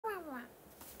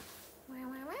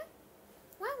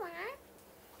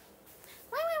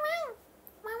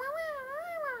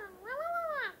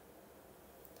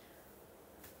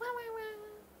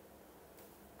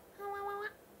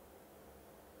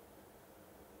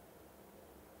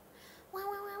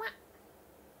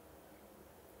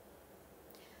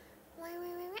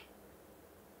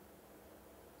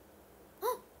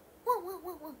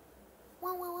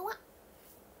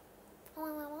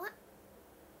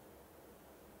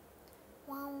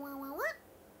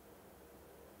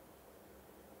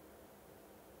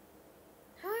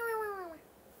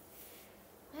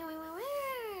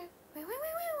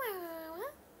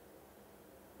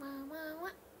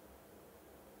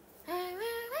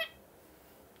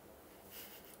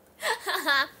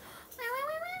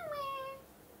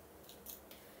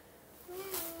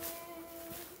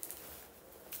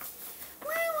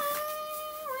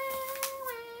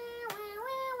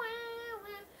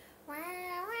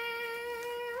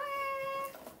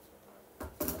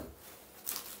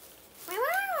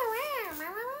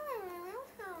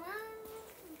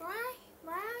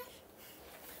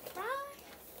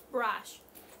ブラッシュ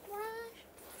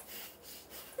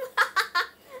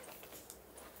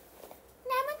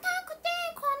眠たくて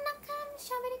こんな感じ喋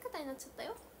り方になっちゃった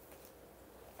よ。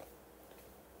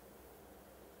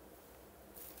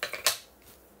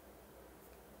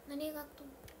ありがとう。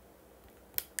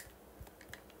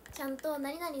ちゃんと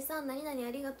何々さん何々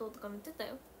ありがとうとかも言ってた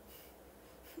よ。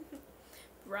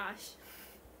ブラッシュ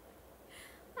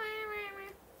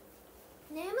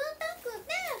眠たく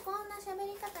てこんな喋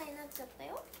り方になっちゃった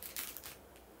よ。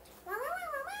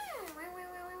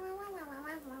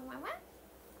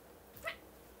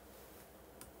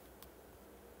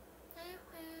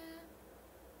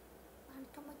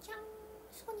ともちゃん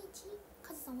初日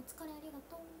カズさんお疲れありが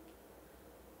とう。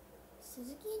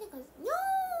鈴木でかずにょ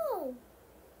ー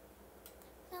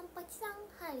さんぱちさん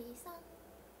ハリーさん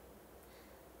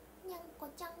にゃんこ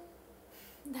ちゃん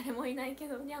誰もいないけ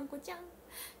どにゃんこちゃん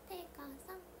テイカー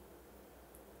さん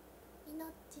いのっ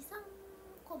ちさん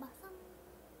コバさんあ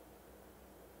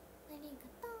りが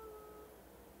とう。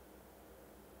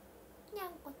にゃ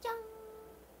んこちゃん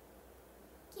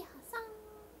キハさん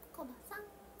コバさん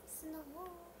スノー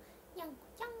にゃんこ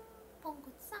ちゃんポンコ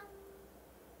ツさん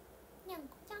にゃんこ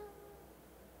ちゃん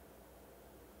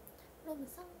ロム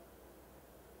さん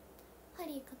ハ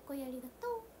リーかっこいいありが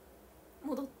とう。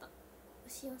戻った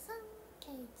牛尾さん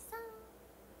ケイチさん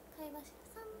貝柱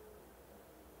さ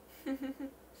ん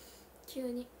急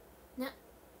にね。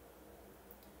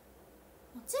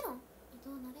もちろん移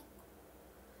動慣れっこ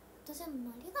あとジャム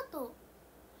もありがとう。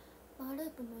バールー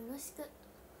プもよろしく。は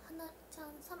なちゃん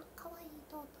さんかわいい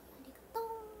とうとうありがとう。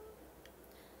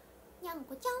にゃん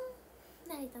こちゃん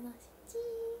成田のしち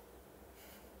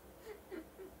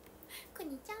く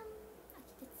にちゃんあき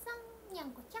てつさんにゃ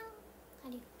んこちゃんあ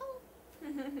りがとう。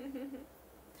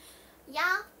やっ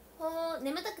ほー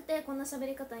眠たくてこんな喋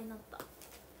り方になった。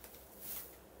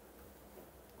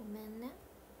ごめんね。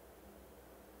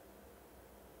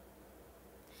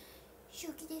好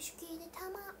きでたま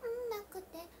んなく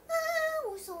て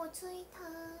嘘をついた。香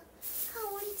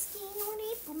り付きのリ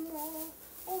ップも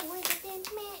覚えててメイク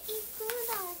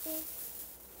だって。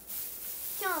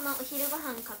今日のお昼ご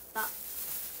飯買った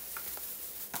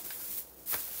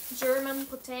German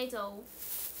potato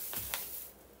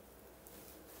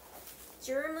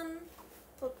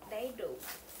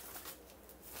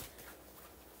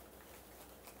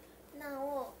な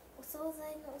おお惣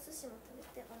菜のお寿司も食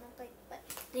べてお腹いっぱい。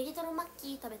ネギトロマッキ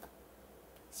ー食べた。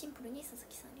シンプルに佐々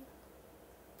木さんありがと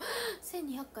う。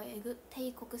1200回エグ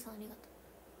帝国さんありがとう。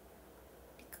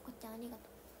りかこちゃんありがと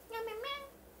う。にゃめめ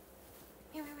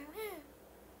にゃめめめ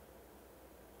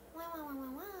わわわわわわ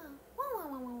わわ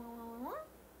わわわわわわ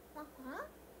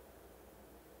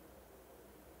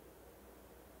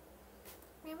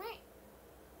眠い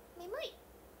眠い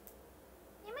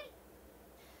眠い。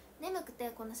眠くて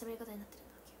こんな喋り方になってるん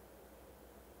だっけ。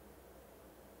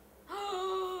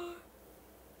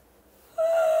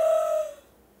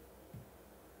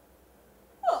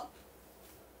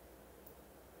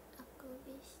あく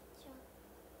びしちゃっ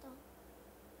た。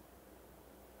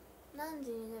何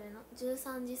時に出るの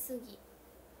？13時過ぎ。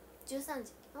13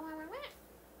時。わわわわ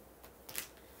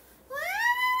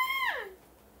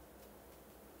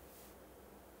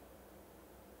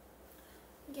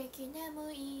激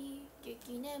眠い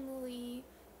激眠い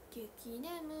激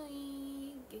眠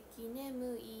い激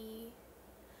眠い。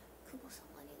久保さん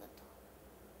ありがと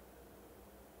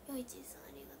う。よいちさんあ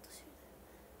りがとう。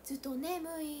ずっと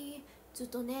眠いずっ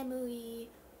と眠い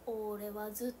俺は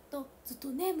ずっと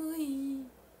眠い。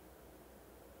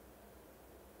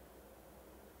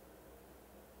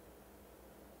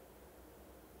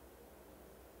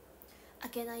明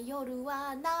けない夜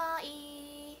はな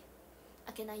い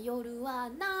明けない夜は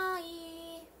ない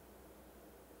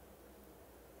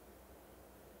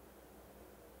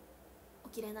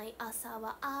起きれない朝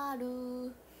はあ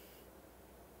る。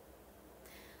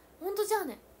ほんとじゃあ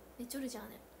ねめっちゃおるじゃあ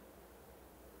ね。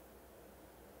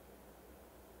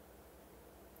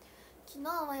昨日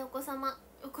は横浜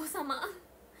昨日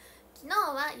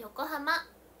は横浜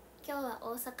今日は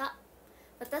大阪。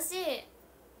私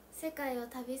世界を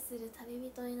旅する旅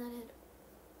人になれる。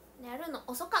やるの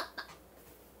遅かった。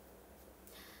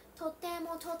とて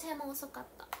も遅かっ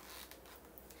た。好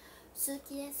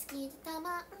きでたまん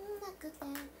なくて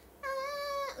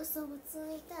嘘をつ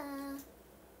いた。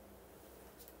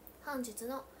本日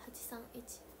の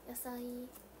831野菜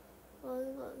ワウワウ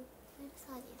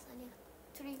サーディさんありがと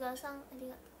う。トリガーさんあり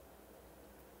がとう。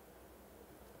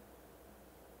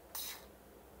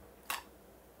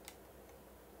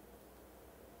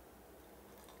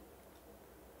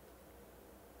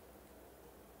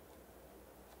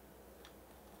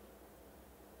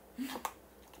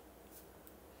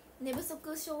寝不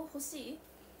足症欲しい？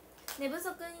寝不足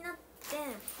になって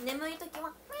眠い時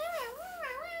は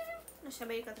の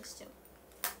喋り方しちゃ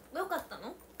う。よかったの？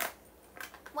わ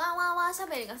ーわーわー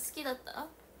喋りが好きだった？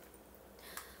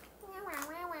眠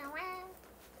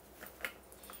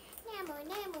い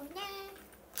ね。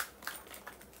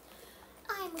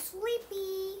 I'm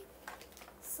sleepy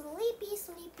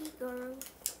girl.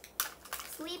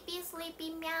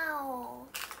 Sleepy meow.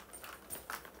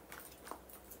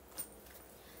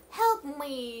 Help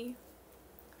me.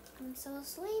 I'm so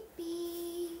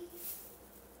sleepy.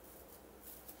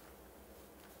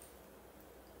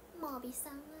 モビさ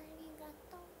んありが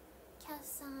とう。キャ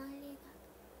スさんありがと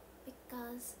う。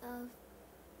Because of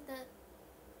the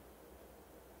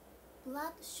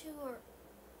blood sugar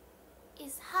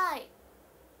is high.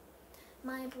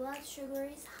 My blood sugar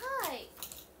is high.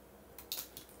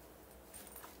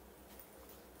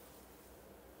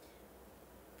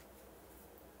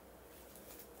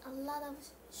 A lot of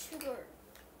sugar.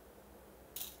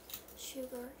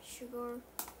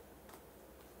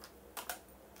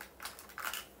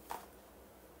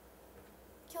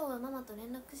 今日はママと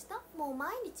連絡した？もう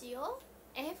毎日よ。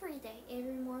Every day,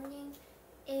 every morning,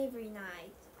 every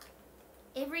night,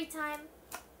 every time,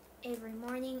 every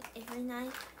morning, every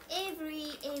night,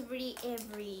 every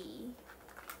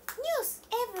news,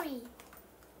 every.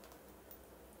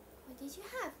 What did you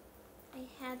have? I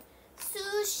had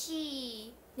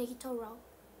sushi. Negitoro.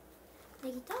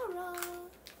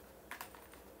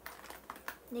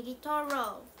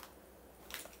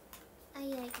 I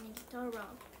like negitoro.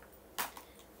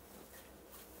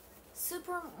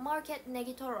 Supermarket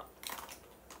negitoro.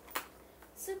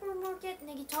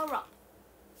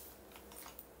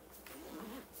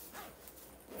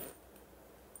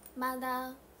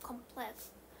 Mother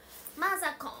complex.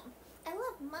 Mazacom. I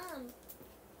love mom.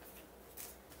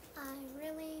 I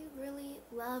really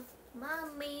love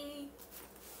mommy.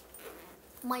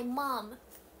 My mom.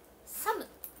 Sam.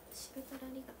 しべたらあ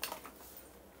りがと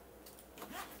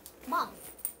う。Mom.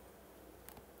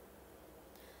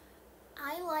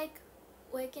 I like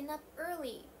waking up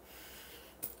early.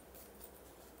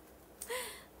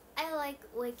 I like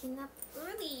waking up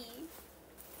early.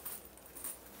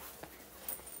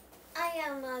 I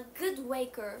am a good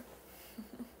waker.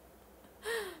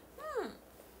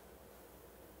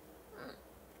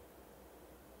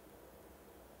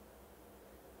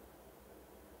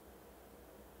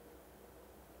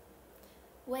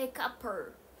 Wake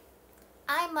upper.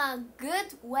 I'm a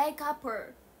good wake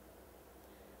upper.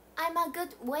 I'm a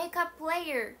good wake up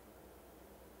player.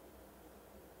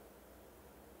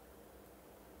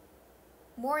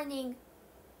 Morning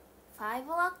 5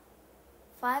 o'clock?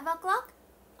 5 o'clock?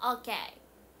 Okay.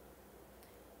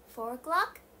 4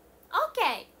 o'clock?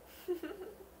 Okay.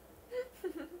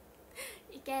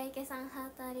 いけいけさんハ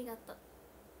ートありがとう。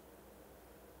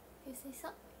You say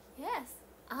so? Yes,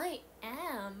 I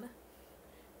am.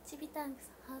 ちびたんく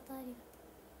さんハートありがとう。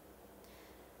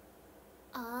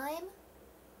I'm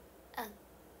a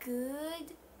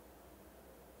good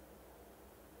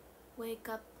wake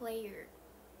up player.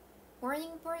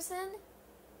 Morning person?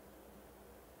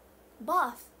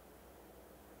 Both.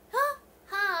 は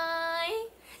ーい。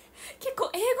結構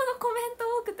英語のコメン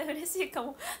ト多くて嬉しいか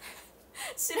も。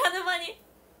知らぬ間に。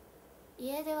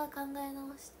家では考え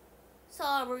直して。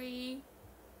Sorry.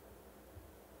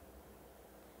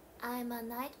 I'm a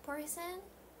night person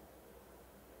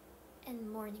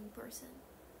and morning person.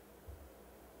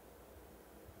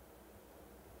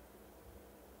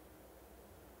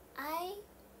 I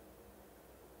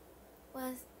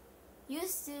was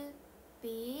used to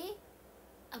be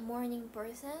a morning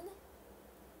person,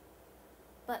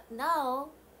 but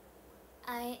now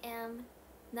I am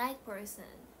night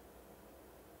person.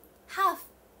 Half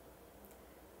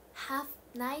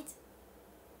night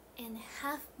and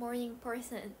half morning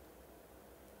person.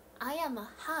 I am a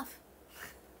half.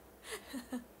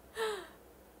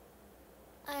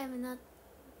 I am not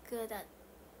good at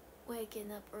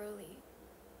waking up early.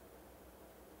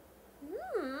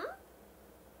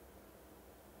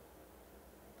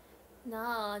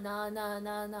 No.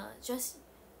 Just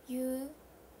you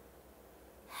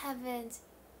haven't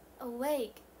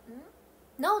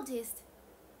noticed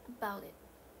about it.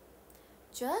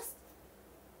 Just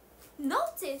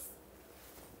notice.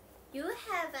 You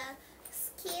have a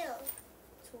skill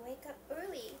to wake up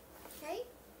early.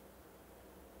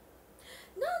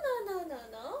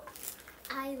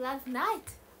 love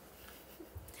night.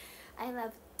 I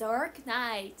love dark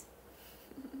night.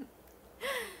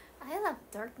 I love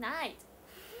dark night.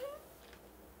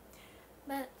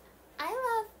 But I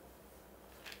love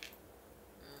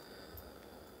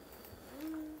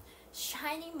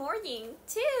shiny morning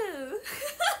too.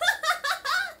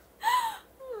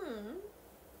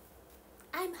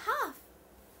 I'm half.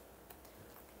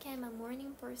 Became a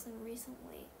morning person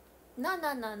recently. No.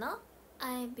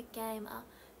 I became a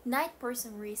night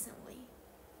person recently.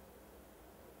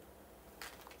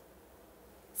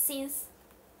 Since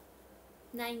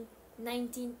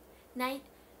 2019.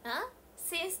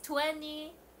 Since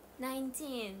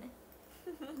 2019.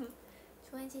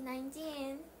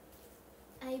 2019,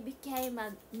 I became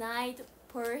a night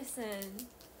person.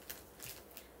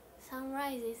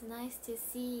 Sunrise is nice to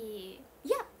see.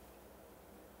 Yep.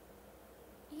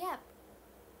 Yeah.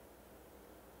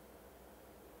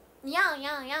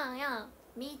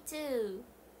 Me too.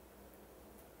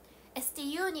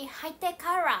 STU に入って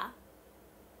から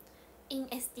in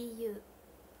STU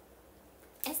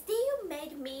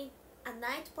made me a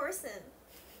night person.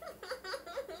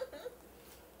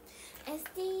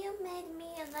 STU made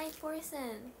me a night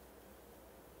person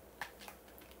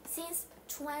since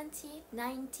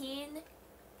 2019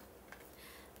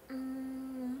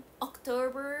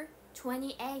 October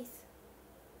 28th,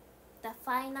 the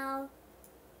final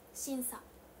shinsa,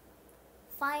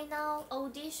 final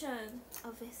audition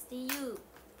of STU.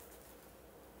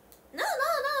 No.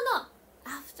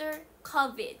 After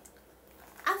COVID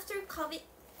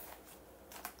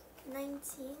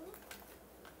 19,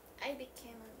 I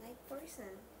became a night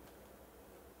person.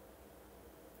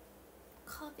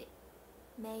 COVID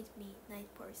made me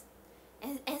night person.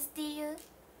 And STU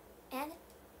and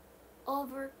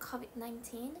over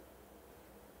COVID-19,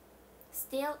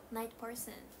 still night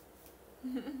person.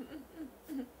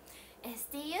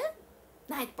 STU,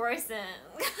 night person.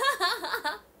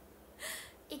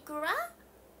 Ikura,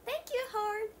 thank you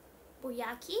heart.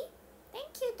 Boyaki,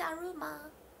 thank you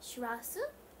Daruma. Shirasu,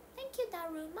 thank you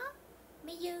Daruma.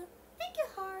 Miyu, thank you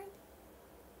heart.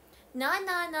 No.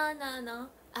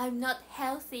 I'm not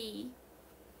healthy.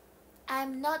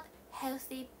 I'm not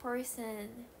healthy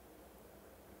person.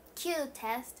 Q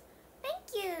test,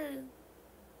 thank you.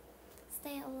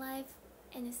 Stay alive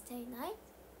and stay night.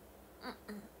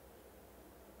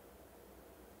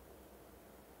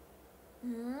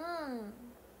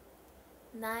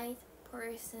 Night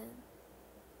person.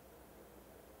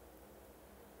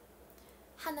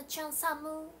 Hana-chan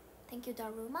Samu, thank you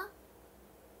Daruma.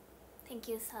 Thank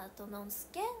you Sato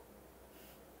Nonsuke.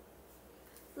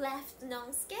 Left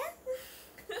Nonsuke.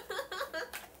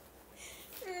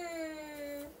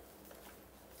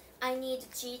 I need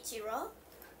Chiichiro.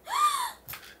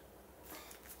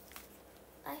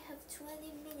 I have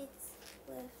 20 minutes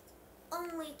left.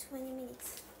 Only 20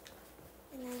 minutes.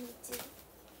 And I need to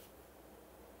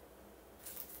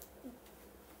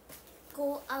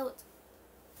go out.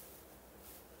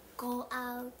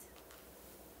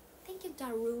 Thank you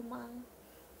Daruma.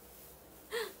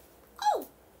 Oh!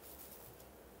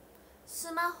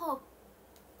 Sumaho.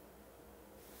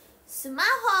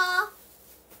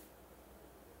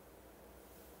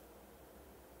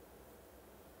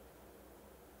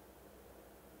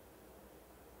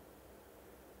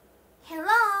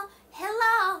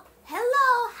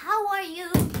 Hello, how are you?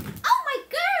 Oh my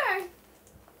god!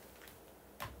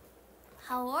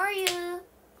 How are you?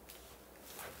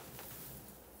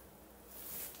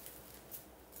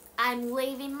 I'm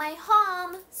leaving my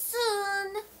home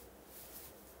soon.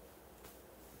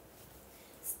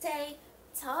 Stay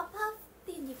top of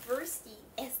the university,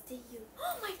 STU.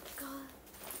 Oh my god!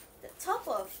 The top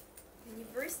of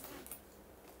university.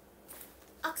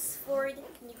 Oxford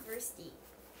University.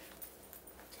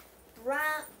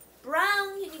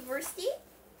 Brown University,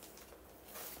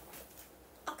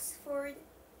 Oxford,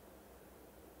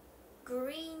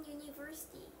 Green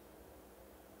University,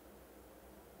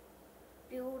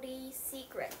 Beauty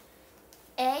Secret,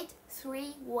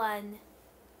 831,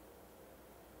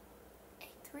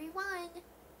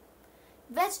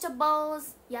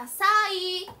 vegetables,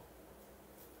 yasai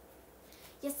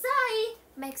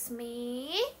makes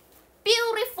me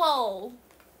beautiful.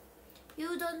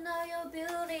 You don't know you're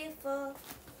beautiful.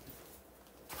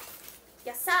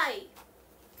 Yasai.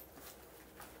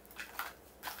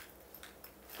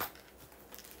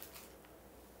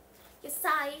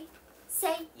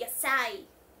 Say yasai.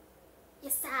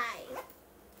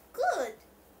 Good.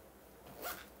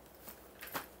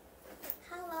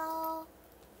 Hello.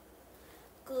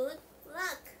 Good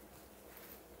luck.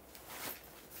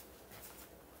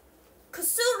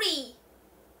 Kusuri.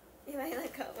 今なん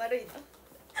か悪いな。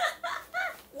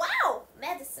Wow,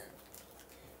 medicine.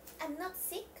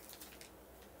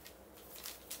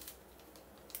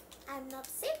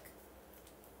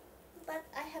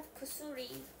 have kusuri.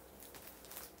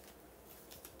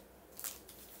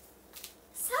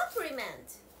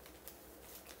 Supplement.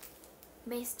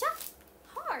 Mr.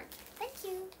 Heart. Thank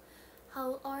you.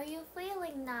 How are you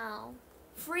feeling now?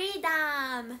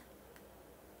 Freedom.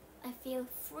 I feel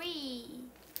free.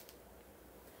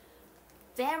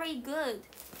 Very good.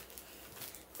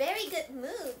 Very good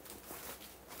mood.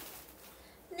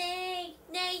 Nay,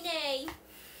 nay, nay.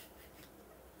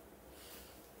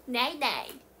 Nay,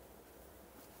 nay.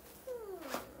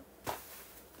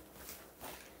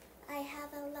 I have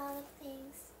a lot of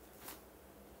things.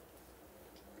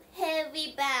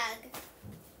 Heavy bag.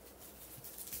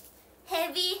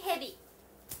 Heavy, heavy.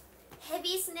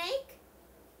 Heavy snake.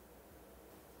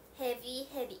 Heavy,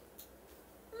 heavy.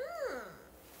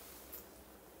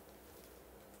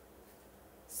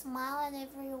 Smile and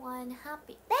everyone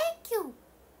happy. Thank you.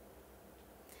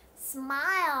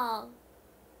 Smile.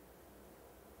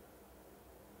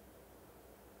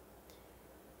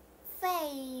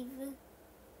 Fave.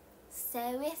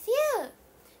 Stay with you.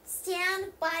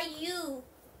 Stand by you.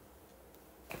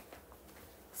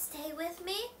 Stay with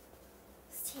me.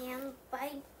 Stand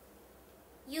by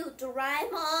you,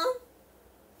 Doraemon.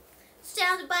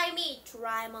 Stand by me,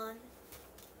 Doraemon.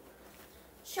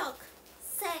 Shock.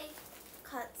 Say.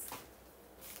 Cuts.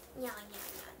 Nya, nya, nya,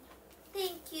 nya.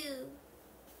 Thank you.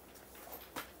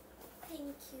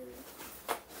 Thank you.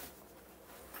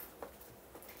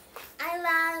 I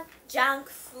love junk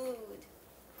food.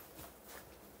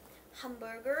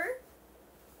 Hamburger,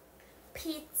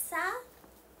 pizza,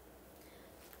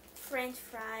 French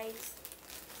fries.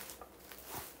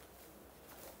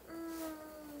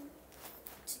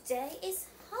 Today is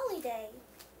holiday.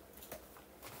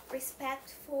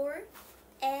 Respect for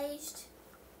aged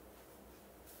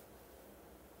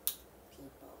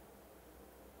people.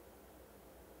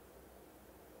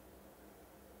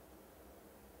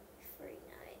 Free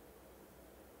night.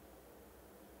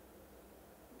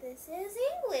 This is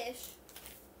English.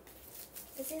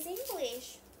 This is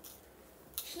English.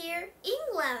 Here,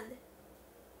 England.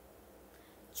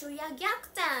 주야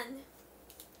격단.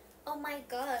 Oh my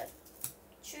god.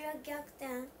 주야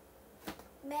격단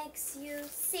makes you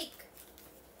sick.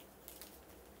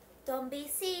 Don't be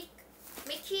sick.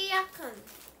 Mickey yakun.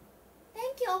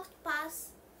 Thank you,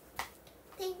 octopus.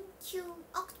 Thank you,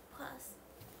 octopus.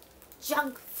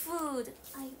 Junk food.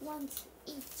 I want to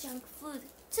eat junk food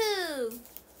too.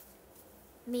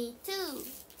 Me too.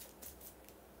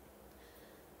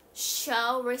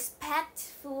 Show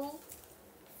respectful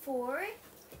for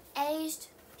aged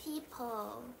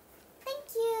people.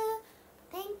 Thank you.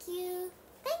 Thank you.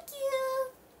 Thank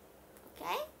you.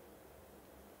 Okay?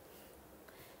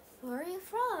 Where are you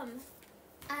from?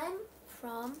 I'm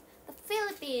from the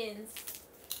Philippines.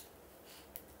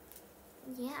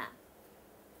 Yeah.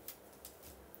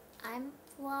 I'm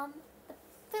from the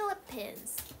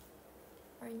Philippines.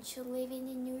 Aren't you living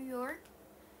in New York?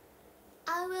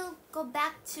 I will go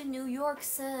back to New York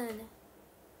soon.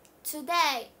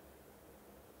 Today.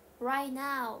 Right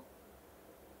now.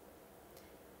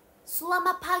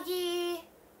 Selamat pagi.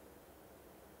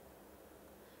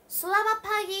 Selamat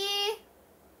pagi.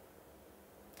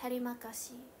 Terima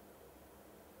kasih.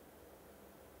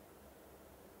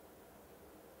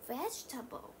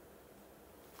 Vegetable.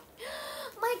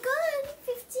 My god,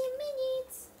 15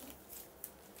 minutes.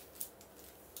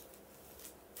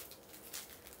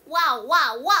 Wow,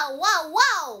 wow, wow, wow,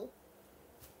 wow.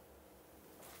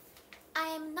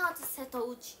 I am not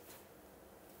Setoji.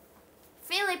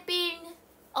 Philippine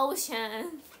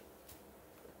Ocean.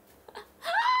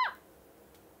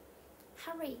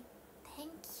 Hurry.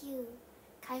 Thank you.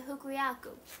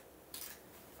 Kaifukuyaku.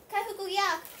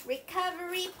 Kaifukuyaku.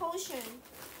 Recovery potion.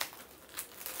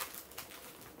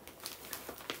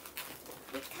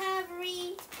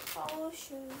 Recovery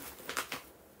potion.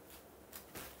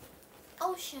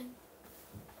 Ocean.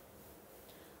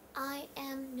 I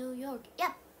am New York.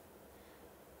 Yep.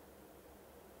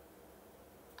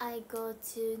 I go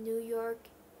to New York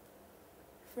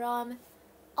from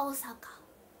Osaka.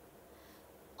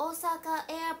 Osaka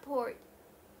Airport.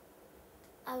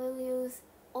 I will use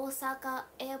Osaka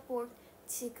Airport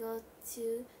to go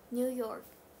to New York.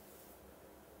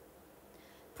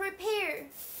 Prepare.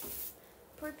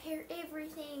 Prepare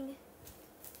everything.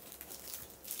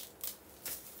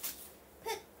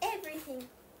 Put everything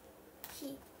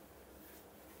here.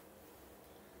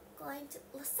 Going to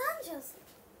Los Angeles.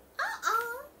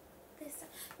 This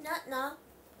no.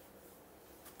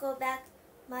 Go back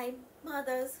my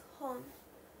mother's home.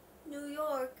 New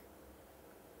York.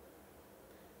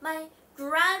 My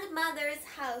grandmother's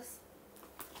house.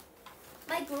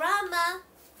 My grandma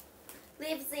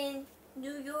lives in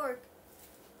New York.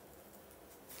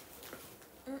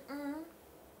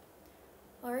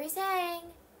 What are you saying?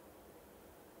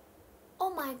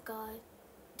 Oh my god.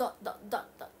 Dot dot dot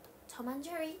dot. Tom and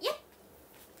Jerry. Yep.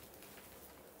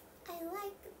 I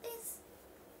like this.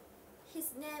 His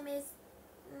name is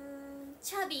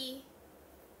Chubby.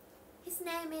 His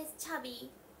name is Chubby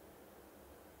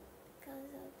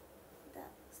because of the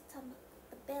stomach,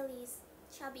 the belly is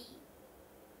chubby.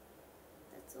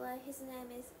 That's why his name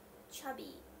is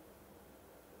Chubby.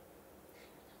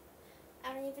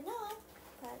 I don't even know,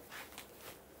 but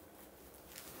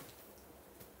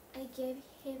I gave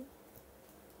him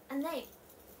a name,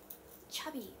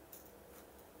 Chubby.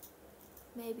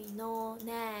 Maybe no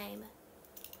name.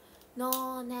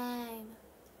 No name.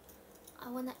 I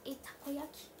wanna eat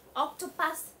takoyaki.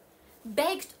 Octopus.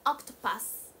 Baked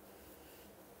octopus.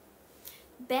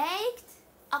 Baked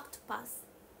octopus.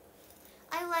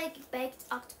 I like baked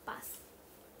octopus.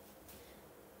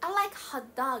 I like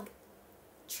hot dog.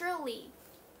 Charlie.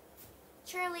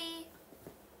 Charlie.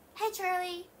 Hey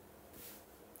Charlie.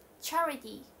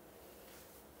 Charity.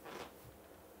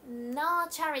 No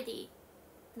charity.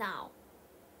 Now.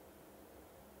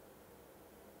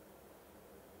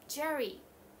 Jerry.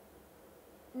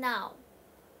 Now.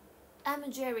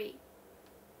 I'm Jerry.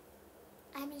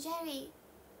 I'm Jerry.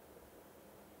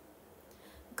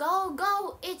 Go,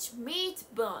 go, eat meat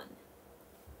bun.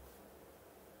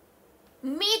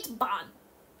 Meat bun.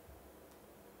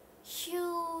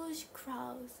 Huge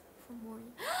crowds for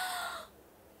morning.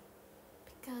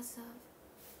 Because of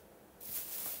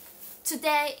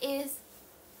today is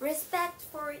respect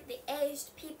for the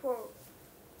aged people.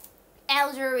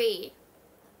 Elderly.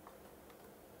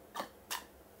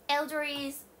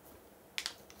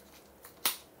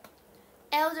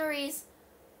 Elders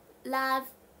love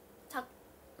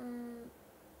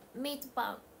meat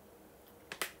bun.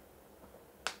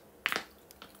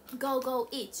 Go, go,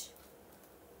 eat.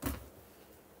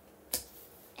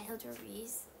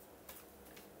 Elders.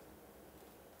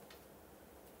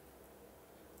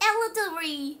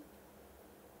 Elderly.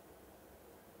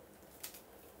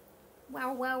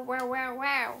 Wow, wow, wow, wow,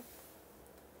 wow.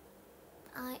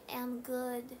 I am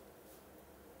good.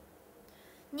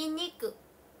 Niniku.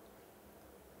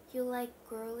 You like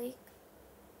garlic?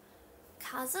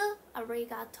 Kazu,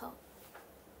 arigato.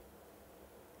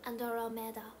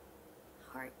 Andromeda.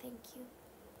 Heart, thank you.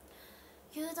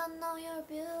 You don't know you're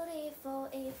beautiful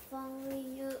if only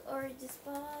you are just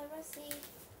piracy.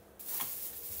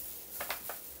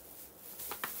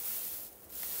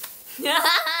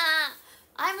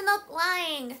 I'm not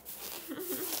lying.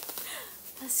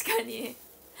 確かに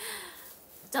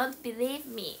Don't believe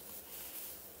me.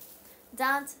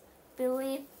 Don't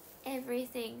believe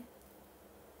everything.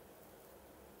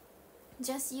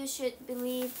 Just you should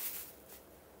believe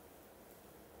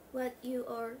what you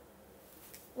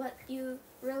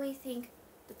really think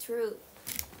the truth.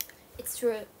 It's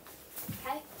true.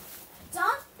 Okay?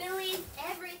 Don't believe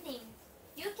everything.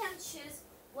 You can choose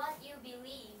what you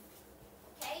believe.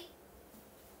 Okay?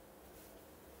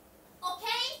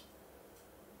 Okay?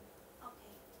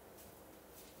 Okay.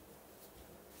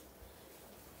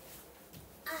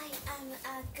 I am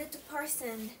a good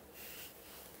person.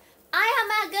 I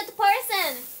am a good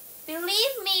person.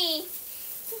 Believe me.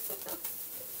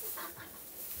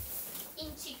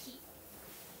 Inchiki.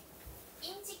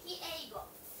 Inchiki eigo.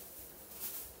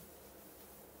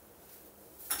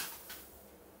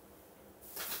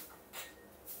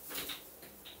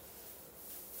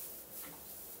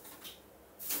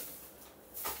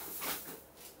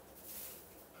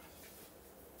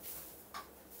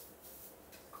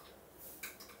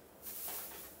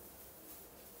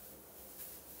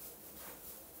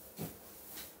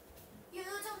 You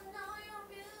don't know you're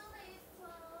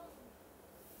beautiful.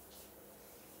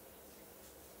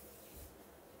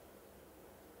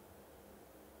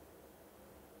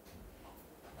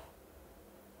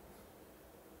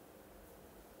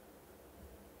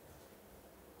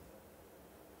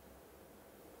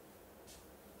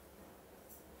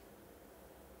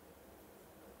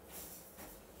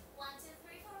 One, two,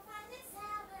 three, four, five, six,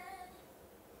 seven.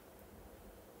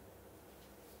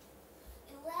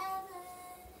 11.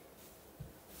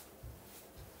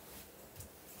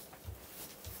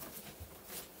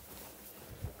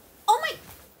 Oh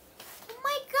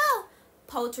my god!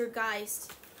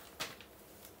 Poltergeist.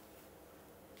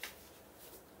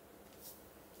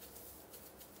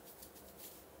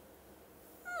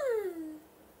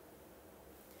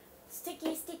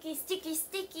 Sticky, sticky, sticky,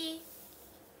 sticky.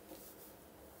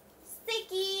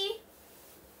 Sticky.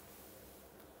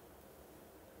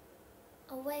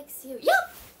 Awakes you.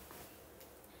 Yup!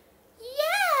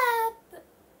 Yep!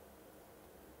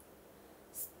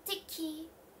 Sticky.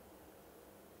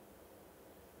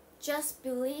 Just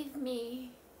believe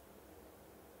me.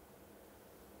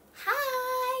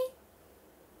 Hi.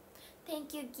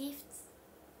 Thank you, gifts.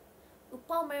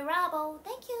 Upomerabo.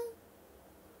 Thank you.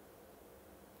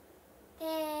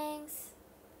 Thanks.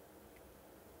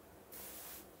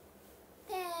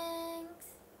 Thanks.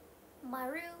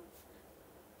 Maru.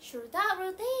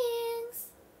 Shurdaru, thanks.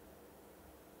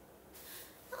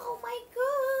 Oh my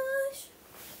gosh.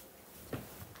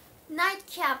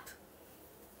 Nightcap.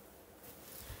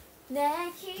 ね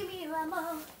え君はもう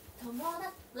友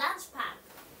達ランチパッ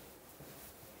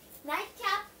ク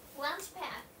Nightcap lunch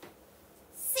pack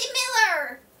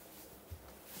Similar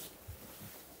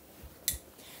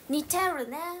似てる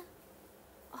ね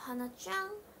お花ちゃん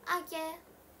あげ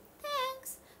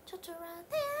Thanks チョチョラ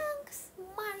Thanks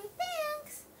マリ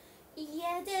Thanks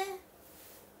家で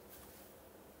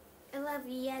I love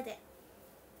家で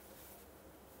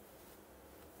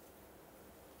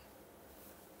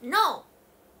No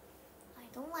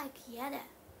I don't like yede.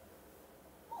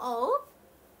 Oh?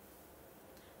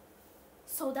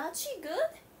 Sodachi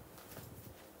good?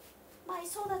 My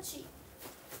sodachi.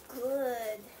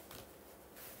 Good.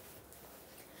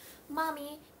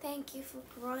 Mommy, thank you for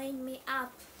growing me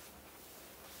up.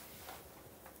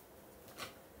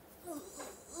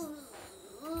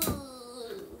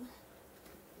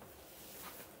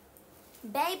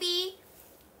 Baby.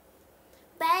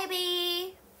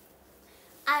 Baby.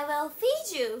 I will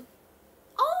feed you.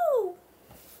 Oh!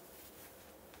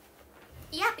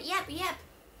 Yep.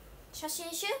 写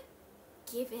真集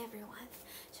Give everyone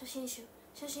写真集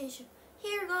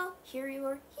Here you go, here you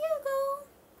go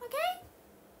Okay?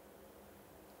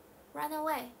 Run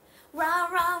away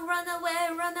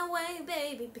Run away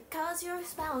baby Because you're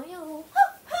spell on you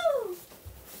Hoo-hoo!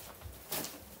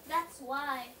 That's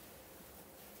why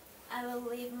I will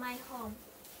leave my home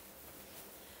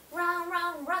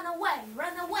Run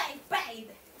away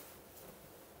baby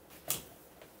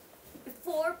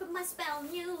Before put my spell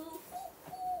on you.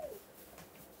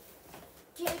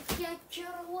 Get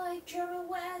away,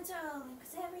 darling.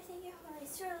 Cause everything you heart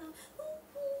is true.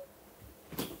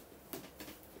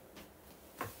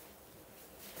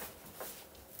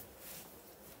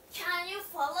 Can you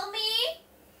follow me?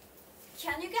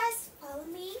 Can you guys follow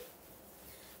me?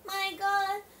 My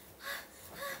god.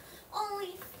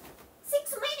 Only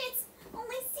 6 minutes.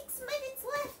 Only 6 minutes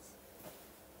left.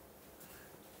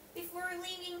 Before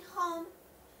leaving home.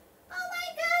 Oh my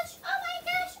gosh, oh my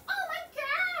gosh, oh my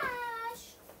gosh.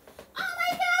 Oh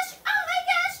my gosh, oh my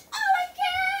gosh, oh my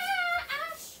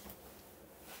gosh.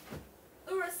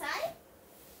 Urusai?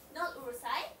 Not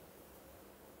urusai?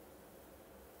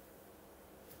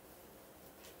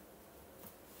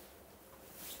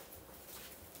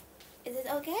 Is it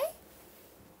okay?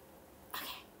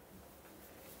 Okay.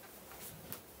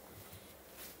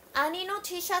 兄の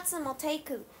T シャツもテイ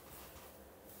ク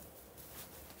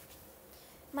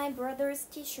My brother's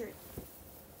t-shirt.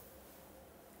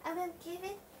 I will give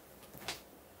it.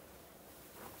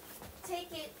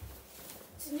 Take it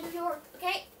to New York,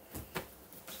 okay?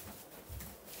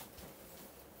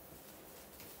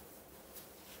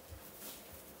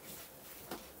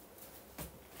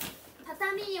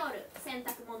 Tatamiによる洗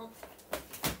濯物。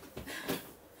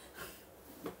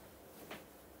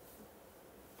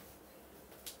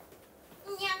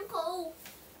にゃんこ。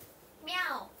みゃ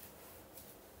お。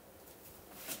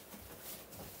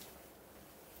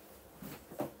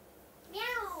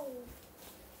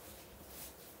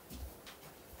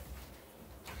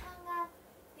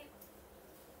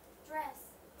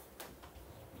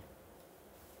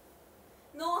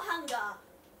No hanger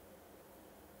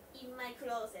in my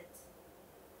closet.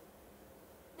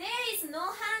 There is no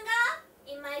hanger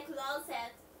in my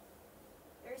closet.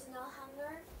 There is no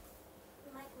hanger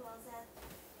in my closet.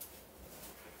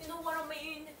 You know what I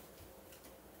mean?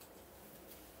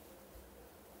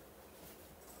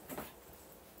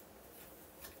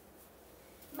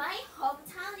 My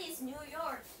hometown is New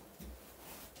York.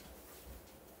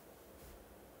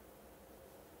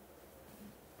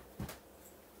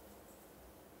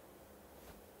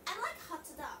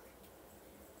 Dog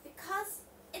because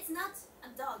it's not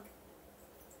a dog.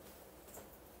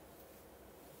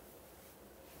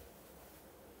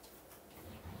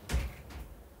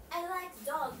 I like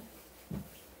dog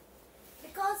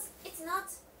because it's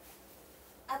not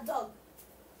a dog.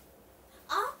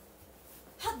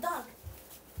 Hot dog.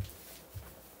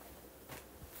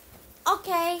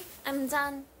 Okay, I'm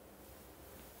done.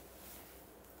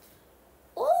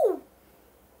 Oh,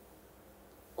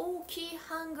 okay,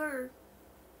 hunger.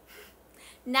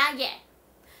 Nugget.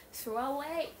 Throw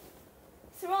away.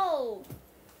 Throw.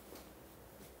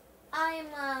 I'm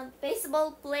a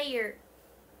baseball player.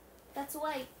 That's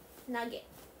why nugget.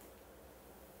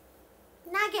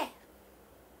 Nugget.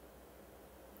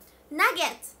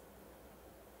 Nugget.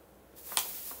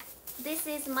 This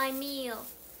is my meal.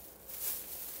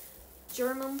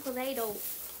 German potato.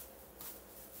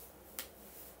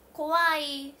 怖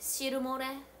い汁漏れ。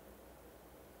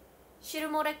汁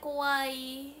漏れ怖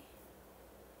い。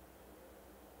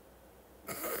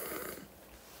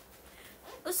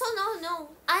嘘 no.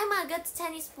 I'm a good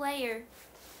tennis player.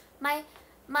 My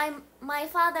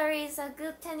father is a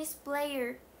good tennis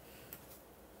player.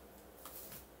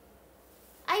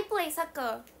 I play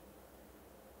soccer.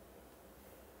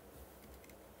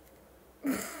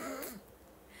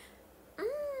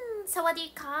 サワデ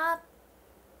ィーカー。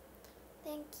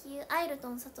Thank you. アイルト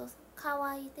ン佐藤さん。か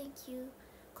わいい。Thank you.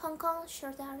 コンコンシ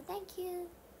ョルダー。Thank you.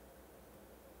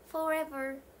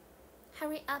 Forever.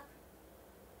 Hurry up.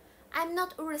 I'm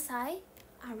not うるさい。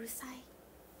あ、うるさい。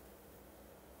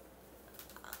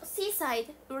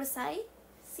Seaside. うるさい。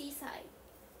Seaside.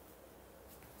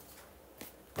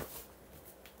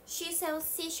 She sells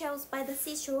seashells by the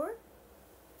seashore.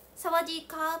 サワディー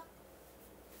カー。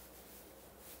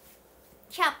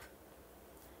Cap.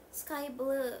 Sky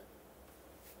blue.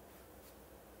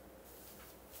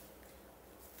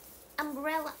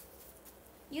 Umbrella.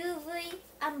 UV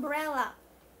umbrella.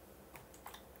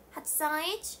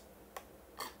 831.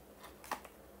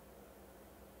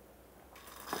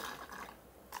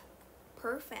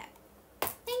 Perfect.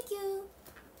 Thank you.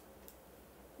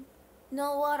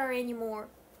 No water anymore.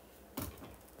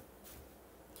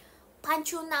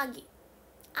 Panchunagi.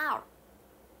 Ow.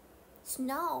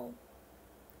 Snow.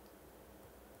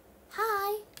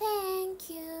 Hi, thank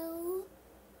you.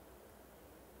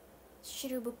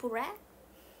 S'il vous plaît.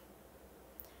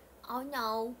 Oh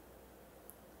no.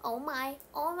 Oh my.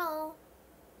 Oh no.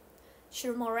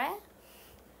 S'il vous plaît.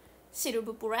 S'il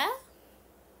vous plaît.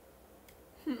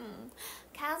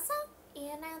 Casa?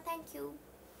 Yeah, no, thank you.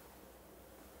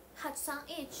 Hudson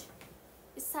each.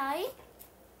 Side?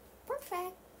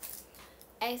 Perfect.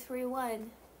 A31.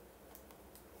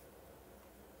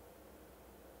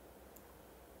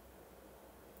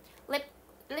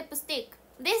 Lipstick.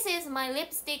 This is my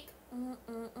lipstick.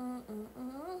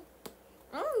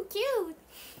 Cute.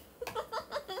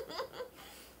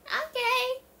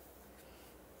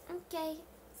 Okay,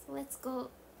 so let's go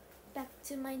back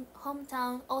to my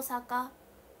hometown, Osaka.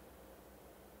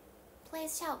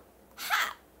 Please shout.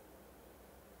 Ha!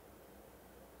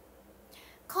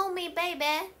 Call me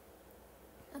baby.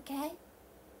 Okay.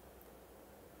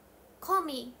 Call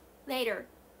me later.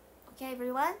 Okay,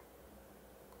 everyone?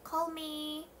 Call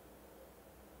me.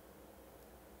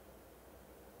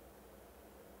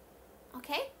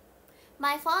 Okay?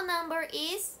 My phone number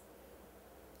is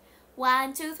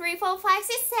 1 2 3 4 5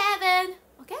 6 7.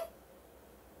 Okay?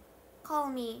 Call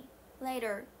me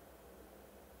later.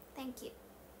 Thank you.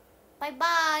 Bye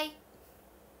bye.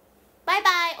 Bye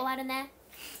bye. 終わるね。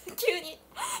急に日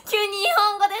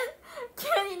本語で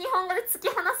突き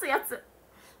放すやつ。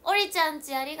おりちゃん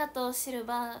ちありがとうシル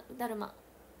バーだるま。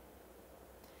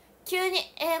急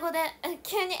に英語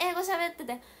喋って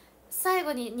て最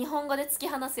後に日本語で突き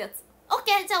放すやつ。オッ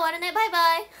ケー、じゃあ終わるね。バイ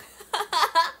バイ。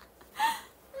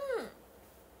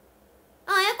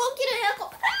あ、エアコン切る。エアコン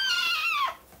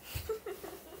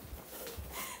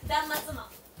断末魔。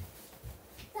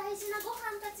大事なご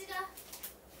飯たちが。と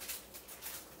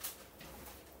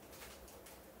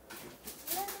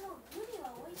りあえずもうグミ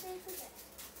は置いていくぜ。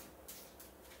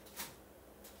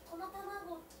この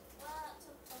卵はち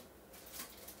ょっと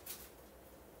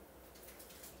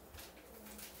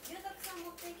龍角散持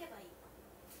っていけばいい。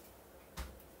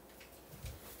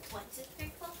1 2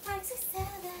 3 4 5 6 7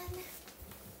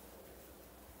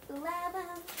 11.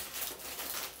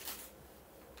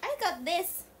 I got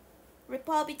this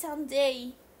Republican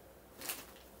Day.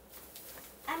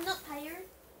 I'm not tired.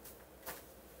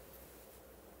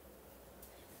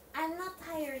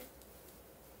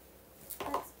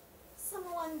 But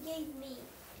someone gave me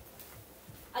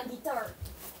a guitar.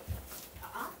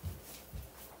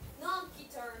 No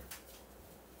guitar.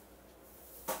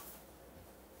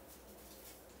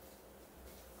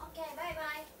 Okay, bye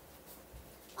bye.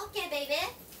 Okay, baby.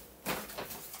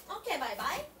 Okay, bye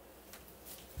bye.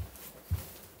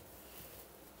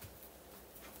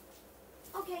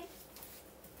 Okay.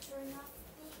 Turn off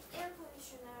the air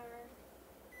conditioner.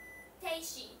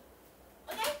 Tasty.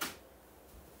 Okay?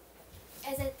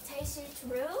 Is it tasty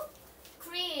true?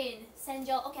 Green.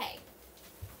 Senjo. Okay.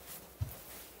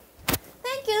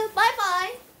 Thank you. Bye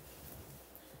bye.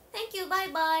 Thank you. Bye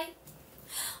bye.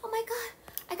 Oh my god.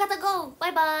 I gotta go.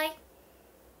 Bye bye.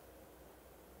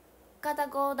 ガタ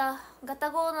ゴーだ。ガタ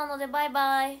ゴーなのでバイ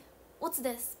バイ。オツ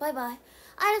です。バイバイ。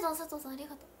アイルドン佐藤さんありが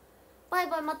とう。バイ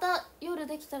バイ。また夜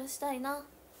できたらしたいな。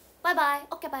バイバイ。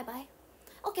オッケーバイバイ。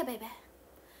オッケーベイベー。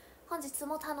本日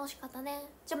も楽しかったね。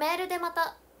じゃあメールでま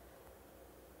た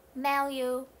メ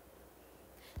ー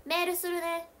ルする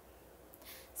ね。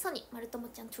ソニー、マルトモ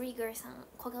ちゃん、トリガーさん、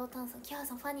小顔炭さん、キハ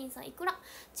さん、ファニーさん、イクラ、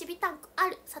ちびタンク、あ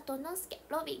る、佐藤のすけ、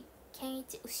ロビン、ケンイ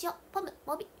チ、ウシオ、ポム、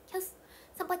モビ、キャス、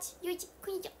サンパチ、ユイチ、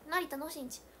クニちゃん、成田のしん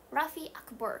ち、ラフィー、ア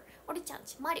クボー、オリちゃん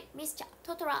ち、マリ、ミスチャー、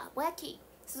トトラ、ボヤキ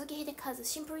ー、鈴木秀和、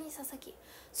シンプルに佐々木、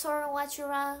ソーラワチュ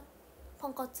ラ、ポ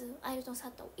ンコツ、アイルトン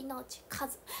佐藤、井内、カ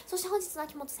ズ、そして本日の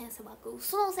秋元先生枠、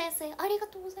その先生、ありが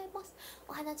とうございます。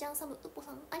お花ちゃん、サム、ウポ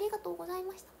さん、ありがとうござい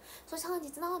ました。そして本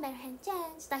日のメルヘンチェ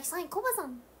ンジ、第3位、コバさ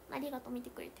ん、ありがとう、見て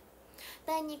くれて。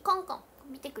第2位、コンコン、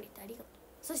見てくれてありがとう。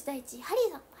そして第1位、ハリ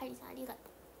ーさん、ハリーさん、ありがとう。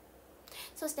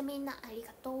そしてみんな、あり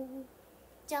がとう。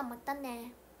じゃあまた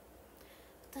ね。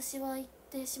私は行っ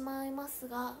てしまいます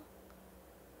が、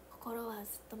心はずっ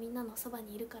とみんなのそば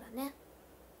にいるからね。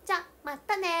じゃあま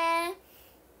たね。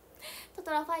トト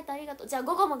ラファイトありがとう。じゃあ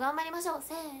午後も頑張りましょう。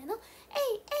せーの、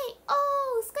えいえいお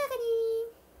ー、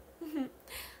健やかに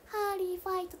ハリーフ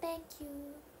ァイト Thank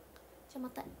you。 じゃあま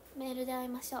たメールで会い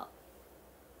ましょう。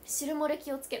汁漏れ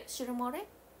気をつける。汁漏れ、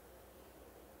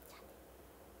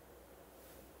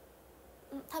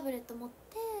タブレット持っ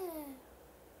て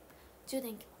充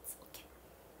電器持つ。 OK。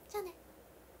 じゃあね、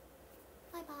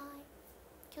バイバイ。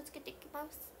気をつけていきま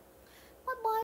す。バイバイ。